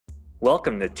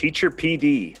Welcome to Teacher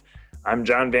PD. I'm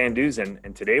John Van Duzen,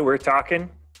 and today we're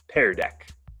talking Pear Deck.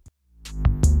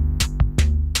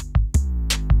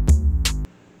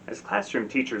 As classroom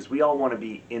teachers, we all want to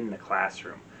be in the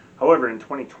classroom. However, in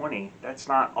 2020, that's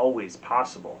not always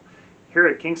possible. Here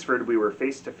at Kingsford, we were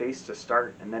face-to-face to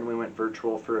start, and then we went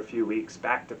virtual for a few weeks,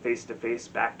 back to face-to-face,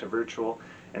 back to virtual,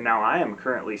 and now I am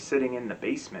currently sitting in the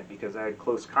basement because I had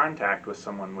close contact with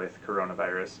someone with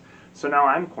coronavirus. So now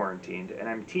I'm quarantined and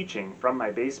I'm teaching from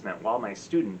my basement while my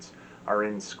students are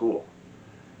in school.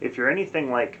 If you're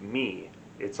anything like me,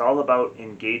 it's all about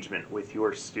engagement with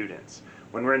your students.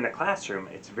 When we're in the classroom,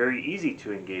 it's very easy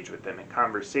to engage with them in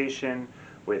conversation,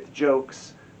 with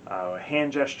jokes,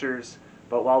 hand gestures,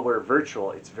 but while we're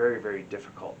virtual, it's very, very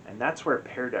difficult. And that's where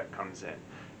Pear Deck comes in.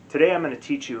 Today I'm going to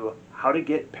teach you how to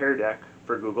get Pear Deck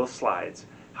for Google Slides,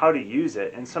 how to use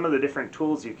it, and some of the different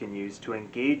tools you can use to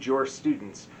engage your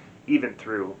students even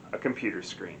through a computer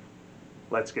screen.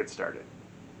 Let's get started.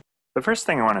 The first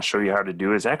thing I want to show you how to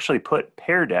do is actually put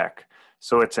Pear Deck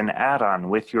so it's an add-on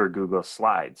with your Google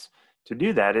Slides. To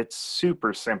do that, it's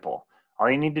super simple. All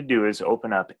you need to do is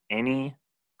open up any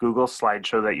Google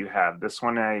slideshow that you have. This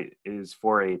one is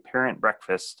for a parent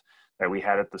breakfast that we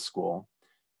had at the school.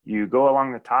 You go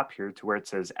along the top here to where it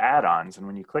says add-ons, and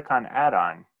when you click on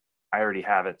add-on, I already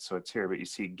have it, so it's here, but you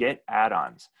see get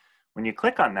add-ons. When you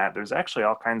click on that, there's actually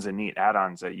all kinds of neat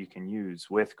add-ons that you can use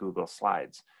with Google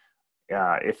Slides.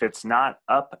 If it's not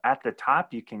up at the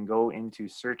top, you can go into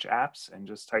search apps and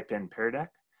just type in Pear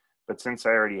Deck. But since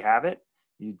I already have it,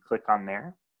 you'd click on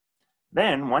there.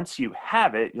 Then once you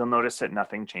have it, you'll notice that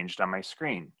nothing changed on my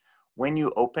screen. When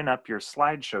you open up your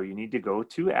slideshow, you need to go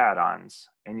to add-ons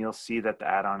and you'll see that the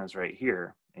add-on is right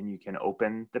here and you can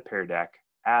open the Pear Deck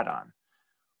add-on.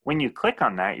 When you click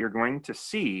on that, you're going to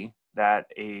see that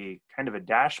a kind of a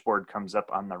dashboard comes up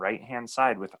on the right hand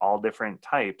side with all different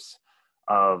types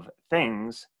of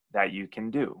things that you can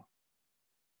do.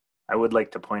 I would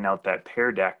like to point out that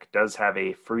Pear Deck does have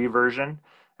a free version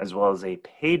as well as a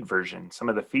paid version. Some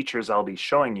of the features I'll be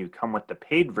showing you come with the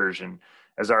paid version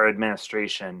as our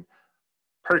administration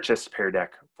purchased Pear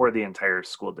Deck for the entire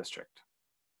school district.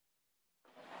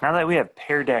 Now that we have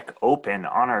Pear Deck open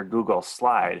on our Google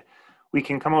slide, we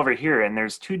can come over here and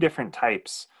there's two different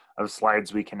types of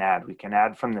slides we can add. We can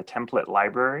add from the template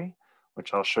library,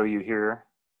 which I'll show you here.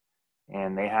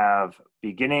 And they have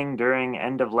beginning, during,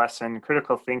 end of lesson,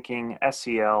 critical thinking,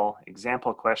 SEL,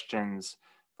 example questions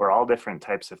for all different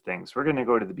types of things. We're going to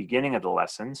go to the beginning of the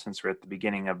lesson since we're at the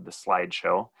beginning of the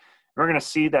slideshow. We're going to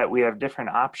see that we have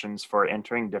different options for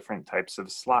entering different types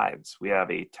of slides. We have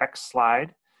a text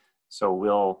slide, so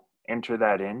we'll enter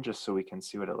that in just so we can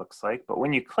see what it looks like. But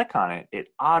when you click on it, it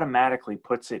automatically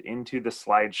puts it into the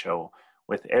slideshow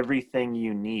with everything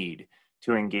you need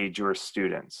to engage your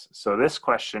students. So this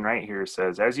question right here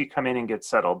says, as you come in and get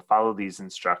settled, follow these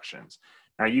instructions.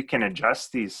 Now you can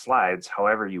adjust these slides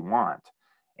however you want.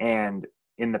 And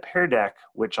in the Pear Deck,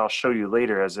 which I'll show you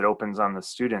later as it opens on the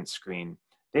student screen,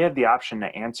 they have the option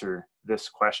to answer this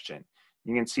question.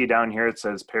 You can see down here it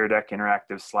says Pear Deck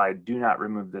interactive slide, do not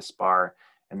remove this bar.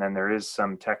 And then there is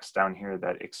some text down here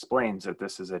that explains that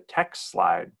this is a text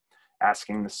slide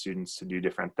asking the students to do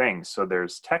different things. So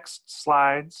there's text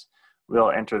slides.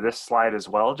 We'll enter this slide as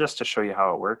well just to show you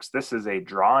how it works. This is a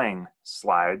drawing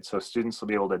slide, so students will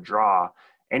be able to draw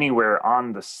anywhere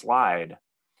on the slide.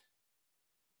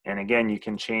 And again, you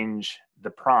can change the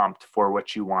prompt for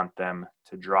what you want them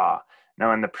to draw.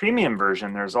 Now in the premium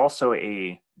version, there's also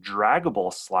a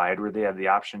draggable slide where they have the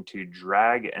option to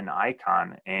drag an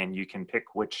icon and you can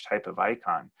pick which type of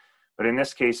icon. But in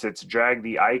this case, it's drag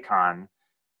the icon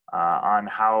on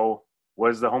how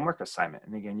was the homework assignment.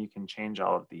 And again, you can change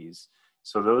all of these.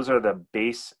 So those are the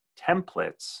base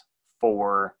templates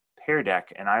for Pear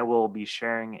Deck, and I will be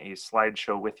sharing a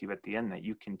slideshow with you at the end that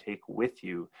you can take with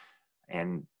you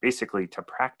and basically to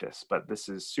practice. But this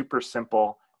is super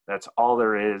simple. That's all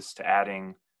there is to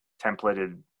adding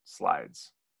templated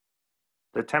slides.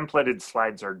 The templated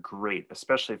slides are great,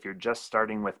 especially if you're just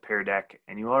starting with Pear Deck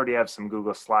and you already have some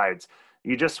Google Slides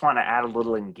you just want to add a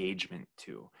little engagement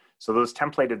to. So those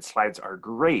templated slides are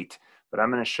great, but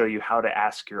I'm going to show you how to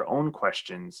ask your own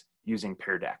questions using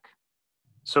Pear Deck.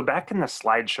 So back in the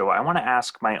slideshow, I want to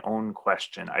ask my own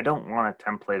question. I don't want a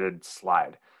templated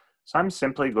slide. So I'm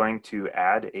simply going to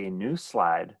add a new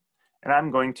slide and I'm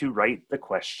going to write the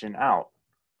question out.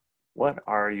 What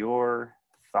are your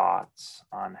thoughts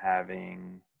on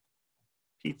having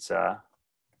pizza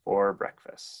for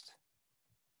breakfast?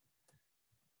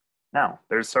 Now,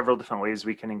 there's several different ways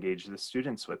we can engage the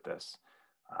students with this.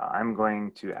 I'm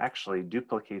going to actually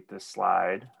duplicate this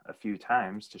slide a few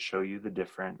times to show you the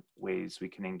different ways we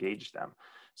can engage them.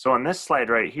 So on this slide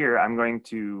right here, I'm going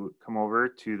to come over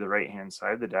to the right-hand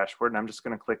side of the dashboard, and I'm just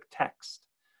going to click text.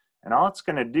 And all it's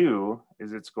going to do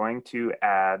is it's going to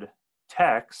add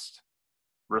text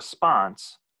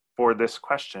response for this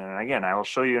question. And again, I will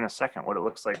show you in a second what it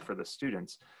looks like for the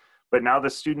students. But now the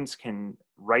students can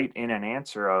write in an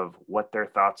answer of what their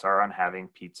thoughts are on having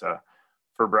pizza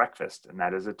for breakfast, and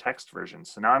that is a text version.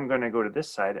 So now I'm going to go to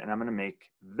this side and I'm going to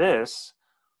make this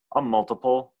a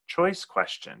multiple choice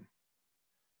question.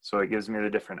 So it gives me the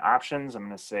different options. I'm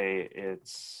going to say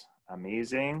it's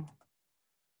amazing.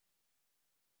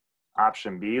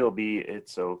 Option B will be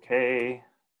it's okay.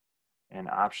 And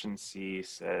option C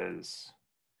says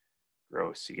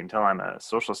gross. You can tell I'm a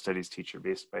social studies teacher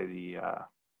based by the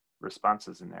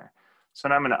responses in there. So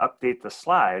now I'm going to update the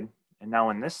slide. And now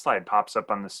when this slide pops up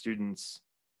on the student's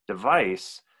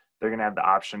device, they're going to have the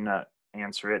option to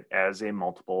answer it as a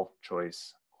multiple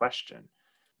choice question.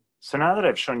 So now that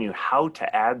I've shown you how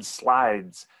to add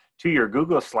slides to your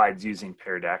Google Slides using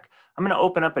Pear Deck, I'm going to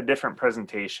open up a different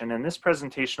presentation, and this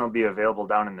presentation will be available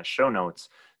down in the show notes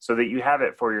so that you have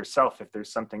it for yourself. If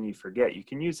there's something you forget, you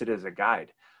can use it as a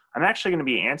guide. I'm actually going to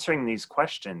be answering these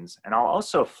questions, and I'll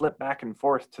also flip back and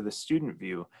forth to the student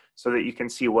view so that you can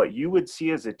see what you would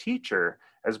see as a teacher,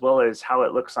 as well as how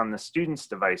it looks on the students'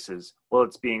 devices while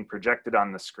it's being projected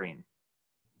on the screen.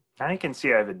 Now you can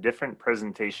see I have a different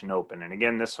presentation open, and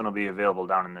again, this one will be available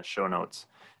down in the show notes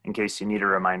in case you need a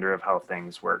reminder of how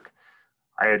things work.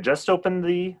 I had just opened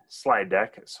the slide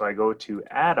deck, so I go to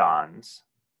Add-ons,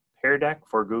 Pear Deck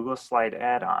for Google Slide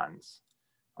Add-ons.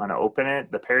 I'm going to open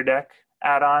it, the Pear Deck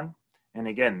add-on, and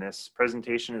again, this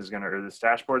presentation is going to, or this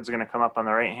dashboard is going to come up on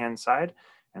the right-hand side,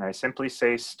 and I simply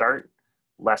say Start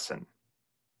Lesson.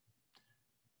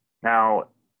 Now,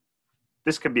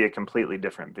 this could be a completely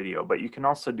different video, but you can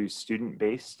also do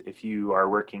student-based if you are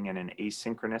working in an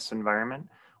asynchronous environment.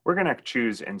 We're going to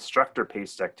choose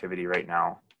instructor-paced activity right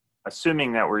now,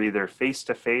 assuming that we're either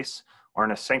face-to-face or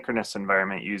in a synchronous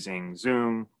environment using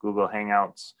Zoom, Google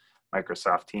Hangouts,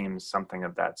 Microsoft Teams, something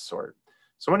of that sort.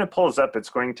 So when it pulls up, it's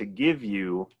going to give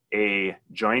you a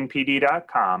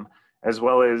joinpd.com as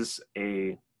well as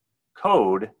a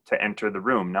code to enter the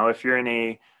room. Now, if you're in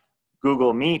a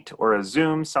Google Meet or a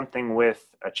Zoom, something with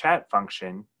a chat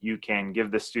function, you can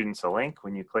give the students a link.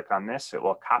 When you click on this, it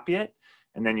will copy it,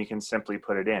 and then you can simply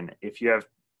put it in. If you have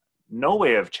no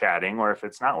way of chatting, or if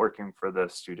it's not working for the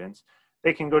students,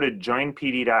 they can go to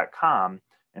joinpd.com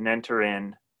and enter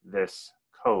in this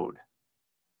code.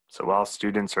 So while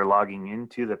students are logging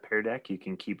into the Pear Deck, you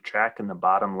can keep track in the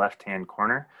bottom left-hand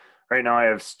corner. Right now I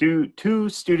have two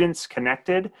students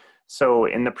connected. So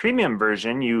in the premium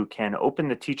version, you can open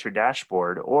the teacher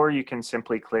dashboard, or you can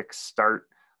simply click Start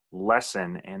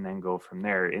Lesson and then go from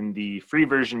there. In the free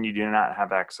version, you do not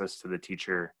have access to the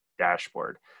teacher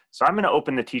dashboard. So I'm going to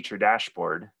open the teacher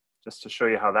dashboard just to show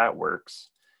you how that works.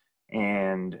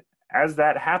 And as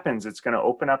that happens, it's going to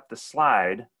open up the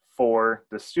slide for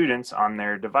the students on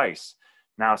their device.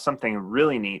 Now, something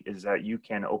really neat is that you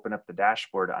can open up the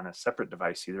dashboard on a separate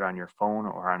device, either on your phone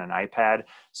or on an iPad,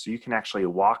 so you can actually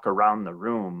walk around the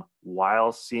room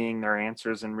while seeing their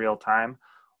answers in real time,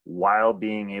 while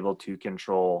being able to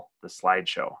control the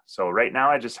slideshow. So right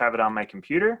now I just have it on my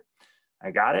computer.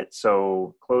 I got it,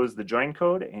 so close the join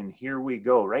code, and here we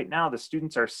go. Right now the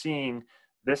students are seeing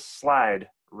this slide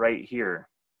right here.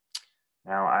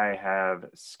 Now I have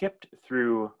skipped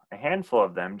through a handful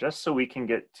of them just so we can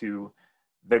get to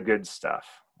the good stuff.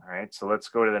 All right, so let's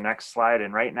go to the next slide,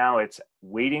 and right now it's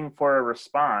waiting for a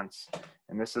response,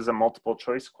 and this is a multiple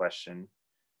choice question.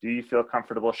 Do you feel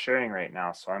comfortable sharing right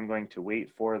now? So I'm going to wait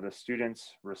for the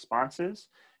students' responses,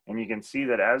 and you can see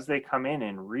that as they come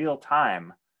in real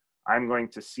time, I'm going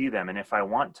to see them, and if I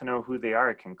want to know who they are,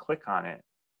 I can click on it,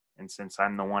 and since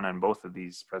I'm the one on both of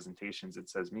these presentations, it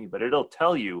says me, but it'll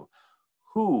tell you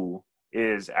who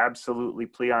is absolutely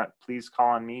please call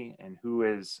on me and who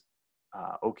is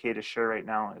okay to share right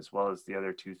now, as well as the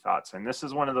other two thoughts. And this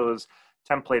is one of those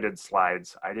templated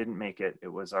slides. I didn't make it, it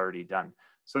was already done.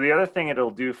 So the other thing it'll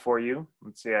do for you,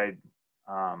 let's say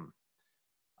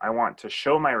I want to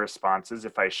show my responses.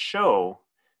 If I show,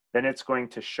 then it's going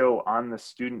to show on the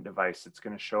student device. It's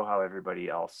going to show how everybody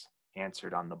else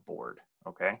answered on the board,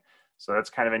 okay? So that's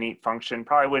kind of a neat function.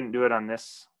 Probably wouldn't do it on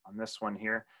this one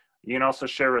here. You can also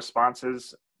share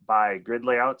responses by grid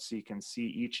layout so you can see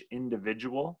each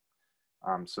individual.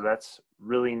 So that's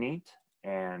really neat,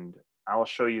 and I will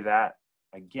show you that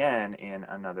again in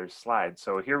another slide.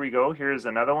 So here we go. Here's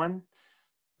another one.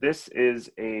 This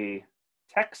is a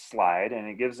text slide, and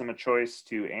it gives them a choice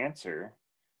to answer.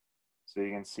 So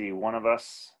you can see one of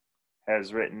us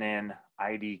has written in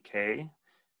IDK,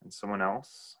 and someone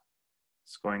else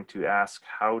is going to ask,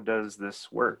 how does this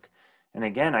work? And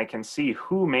again, I can see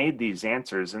who made these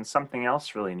answers. And something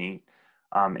else really neat,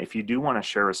 if you do want to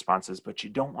share responses, but you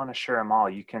don't want to share them all,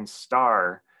 you can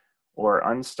star or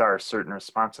unstar certain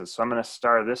responses. So I'm going to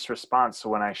star this response. So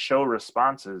when I show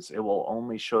responses, it will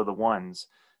only show the ones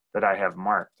that I have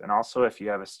marked. And also, if you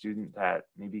have a student that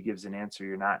maybe gives an answer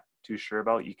you're not too sure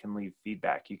about, you can leave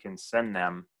feedback. You can send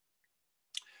them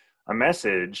a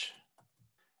message,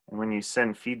 and when you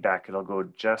send feedback, it'll go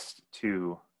just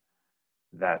to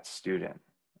that student.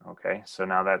 Okay, so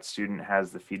now that student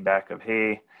has the feedback of,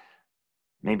 hey,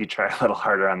 maybe try a little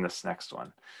harder on this next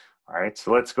one. All right,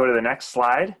 so let's go to the next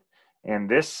slide. And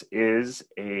this is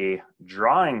a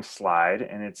drawing slide,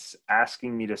 and it's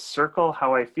asking me to circle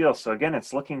how I feel. So again,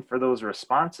 it's looking for those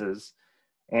responses.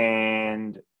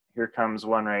 And here comes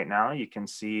one right now. You can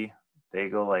see they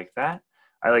go like that.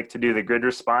 I like to do the grid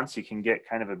response. You can get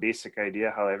kind of a basic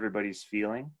idea how everybody's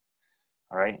feeling.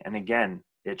 All right, and again,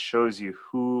 it shows you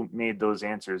who made those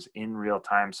answers in real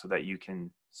time so that you can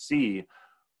see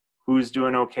who's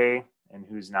doing okay and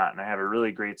who's not. And I have a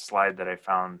really great slide that I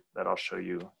found that I'll show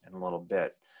you in a little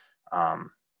bit.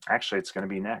 Actually, it's going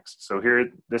to be next. So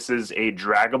here, this is a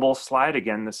draggable slide.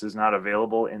 Again, this is not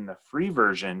available in the free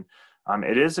version.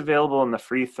 It is available in the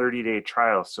free 30-day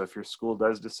trial. So if your school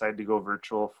does decide to go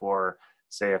virtual for,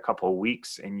 say, a couple of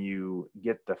weeks and you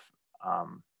get the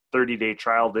 30-day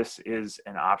trial, this is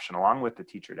an option along with the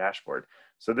teacher dashboard.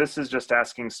 So this is just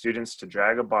asking students to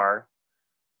drag a bar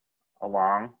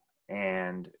along,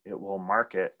 and it will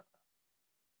mark it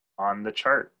on the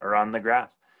chart or on the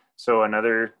graph. So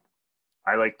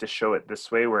I like to show it this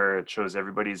way where it shows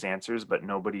everybody's answers, but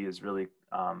nobody is really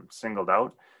singled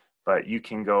out. But you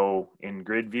can go in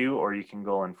grid view or you can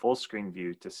go in full screen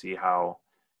view to see how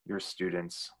your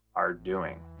students are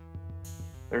doing.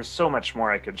 There's so much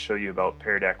more I could show you about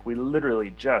Pear Deck. We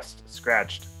literally just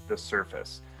scratched the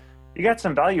surface. If you got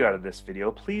some value out of this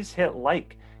video, please hit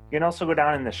like. You can also go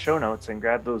down in the show notes and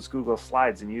grab those Google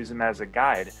Slides and use them as a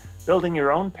guide, building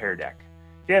your own Pear Deck.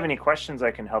 If you have any questions I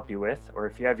can help you with, or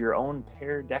if you have your own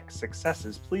Pear Deck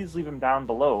successes, please leave them down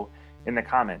below in the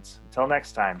comments. Until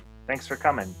next time, thanks for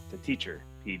coming to Teacher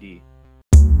PD.